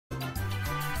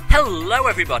Hello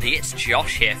everybody, it's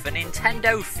Josh here for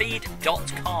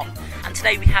NintendoFeed.com, and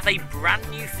today we have a brand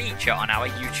new feature on our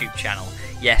YouTube channel.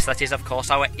 Yes, that is of course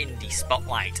our Indie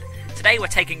Spotlight. Today we're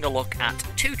taking a look at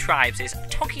Two Tribes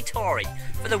Toki Tori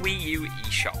for the Wii U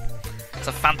eShop. It's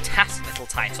a fantastic little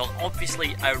title,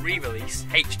 obviously a re-release,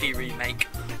 HD remake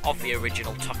of the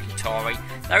original Toki Tori.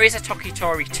 There is a Toki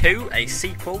Tori 2, a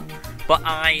sequel, but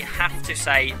I have to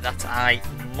say that I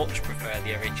much prefer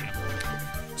the original.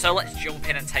 So let's jump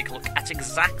in and take a look at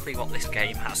exactly what this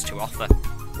game has to offer.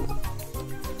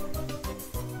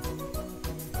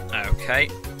 Okay,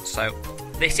 so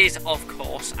this is of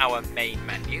course our main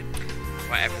menu,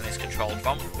 where everything is controlled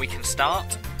from. We can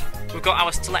start. We've got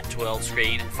our select world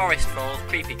screen, forest falls,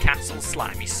 creepy castle,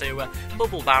 slimy sewer,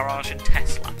 bubble barrage and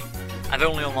Tesla. I've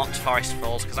only unlocked forest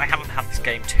falls because I haven't had this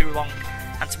game too long,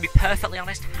 and to be perfectly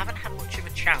honest, haven't had much of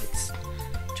a chance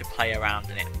to play around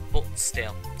in it, but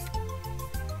still.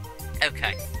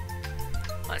 Okay,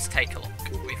 let's take a look.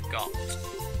 We've got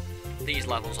these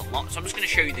levels unlocked, so I'm just going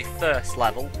to show you the first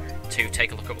level to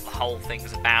take a look at what the whole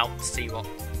thing's about, see what...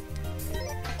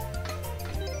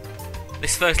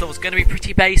 This first level's going to be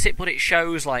pretty basic, but it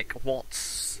shows, like,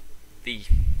 what's the...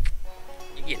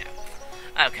 you know.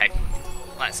 Okay,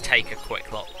 let's take a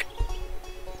quick look.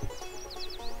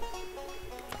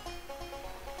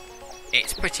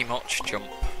 It's pretty much jump,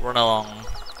 run along,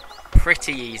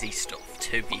 pretty easy stuff,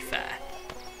 to be fair.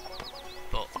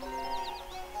 But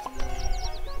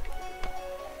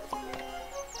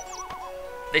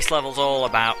this level's all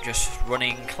about just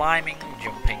running, climbing,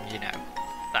 jumping, you know,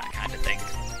 that kind of thing.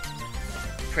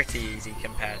 Pretty easy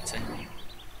compared to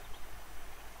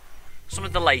some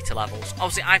of the later levels.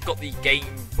 Obviously, I've got the Game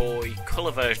Boy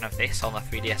Color version of this on the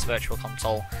 3DS Virtual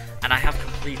Console, and I have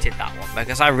completed that one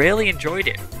because I really enjoyed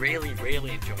it. Really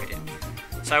enjoyed it.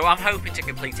 So I'm hoping to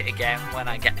complete it again when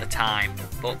I get the time,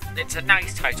 but it's a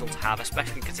nice title to have,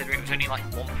 especially considering it was only like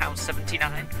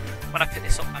 £1.79 when I picked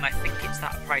this up, and I think it's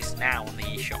that price now on the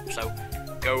eShop, so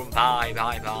go and buy.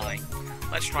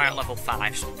 Let's try out level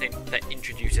 5, something that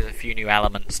introduces a few new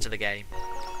elements to the game.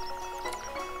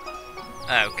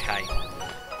 Okay,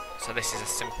 so this is a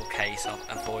simple case of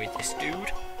avoid this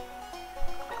dude.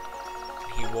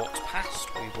 He walks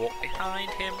past, we walk behind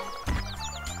him.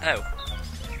 Oh.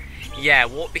 Yeah,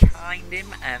 walk behind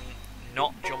him and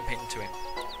not jump into him.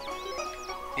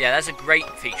 Yeah, that's a great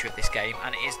feature of this game,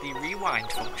 and it is the rewind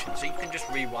function, so you can just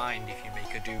rewind if you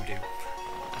make a doo-doo,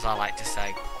 as I like to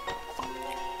say.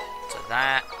 So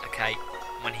there, okay,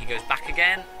 when he goes back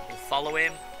again, we'll follow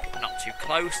him, not too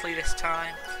closely this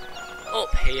time.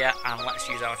 Up here, and let's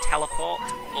use our teleport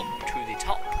up to the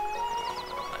top.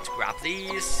 Let's grab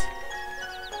these.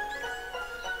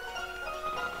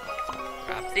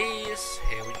 Grab these,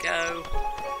 here we go,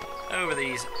 over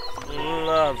these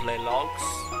lovely logs.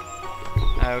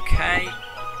 Okay,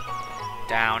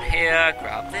 down here,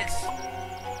 grab this.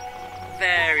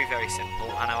 Very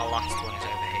simple, and our last one is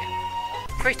over here.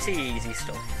 Pretty easy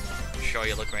stuff, I'm sure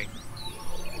you'll agree.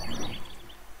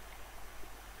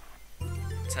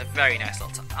 It's a very nice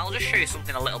little time. I'll just show you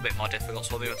something a little bit more difficult,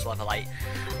 so we'll move on to level 8.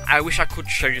 I wish I could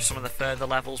show you some of the further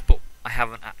levels, but I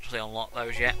haven't actually unlocked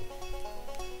those yet.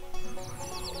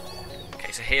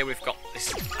 Okay, so here we've got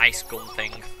this ice gun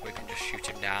thing. We can just shoot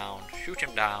him down.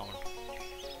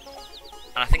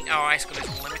 And I think our ice gun is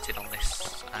unlimited on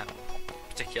this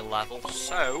particular level,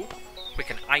 so we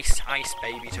can ice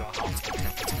baby to our heart's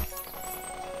content.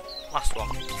 Last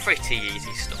one, pretty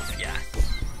easy stuff, yeah.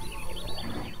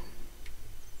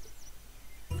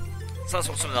 So that's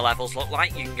what some of the levels look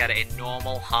like. You can get it in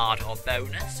normal, hard or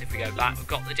bonus. If we go back, we've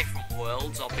got the different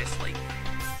worlds, obviously.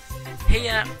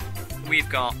 Here we've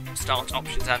got start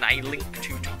options and a link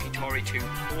to Toki Tori 2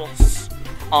 Plus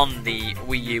on the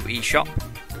Wii U eShop.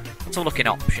 So look in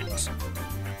options.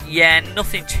 Yeah,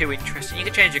 nothing too interesting. You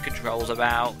can change your controls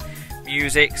about,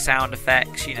 music, sound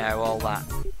effects, you know, all that.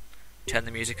 Turn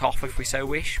the music off if we so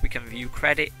wish. We can view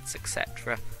credits,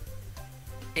 etc.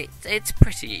 It's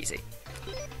pretty easy.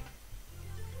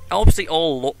 Obviously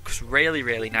all looks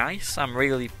really nice. I'm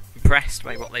really impressed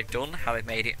by what they've done, how they've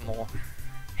made it more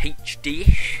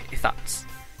HD-ish, if that's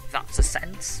a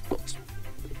sense. But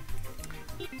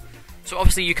so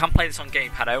obviously you can play this on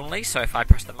gamepad only, so if I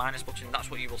press the minus button, that's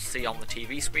what you will see on the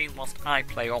TV screen whilst I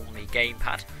play on the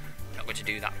gamepad. I'm not going to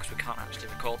do that because we can't actually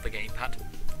record the gamepad.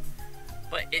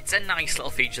 But it's a nice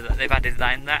little feature that they've added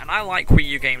that in there, and I like Wii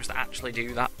U games that actually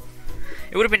do that.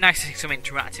 It would have been nice to see some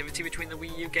interactivity between the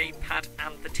Wii U gamepad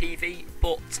and the TV,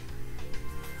 but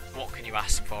what can you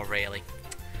ask for, really?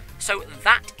 So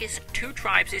that is Two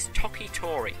Tribes Toki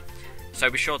Tori. So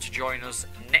be sure to join us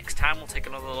next time. We'll take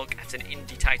another look at an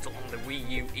indie title on the Wii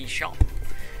U eShop.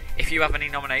 If you have any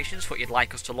nominations for what you'd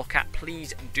like us to look at,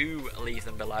 please do leave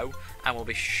them below, and we'll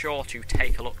be sure to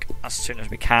take a look as soon as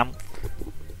we can.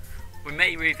 We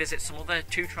may revisit some other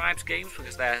Two Tribes games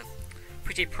because they're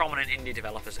pretty prominent indie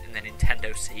developers in the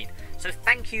Nintendo scene. So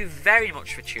thank you very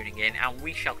much for tuning in, and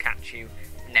we shall catch you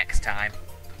next time.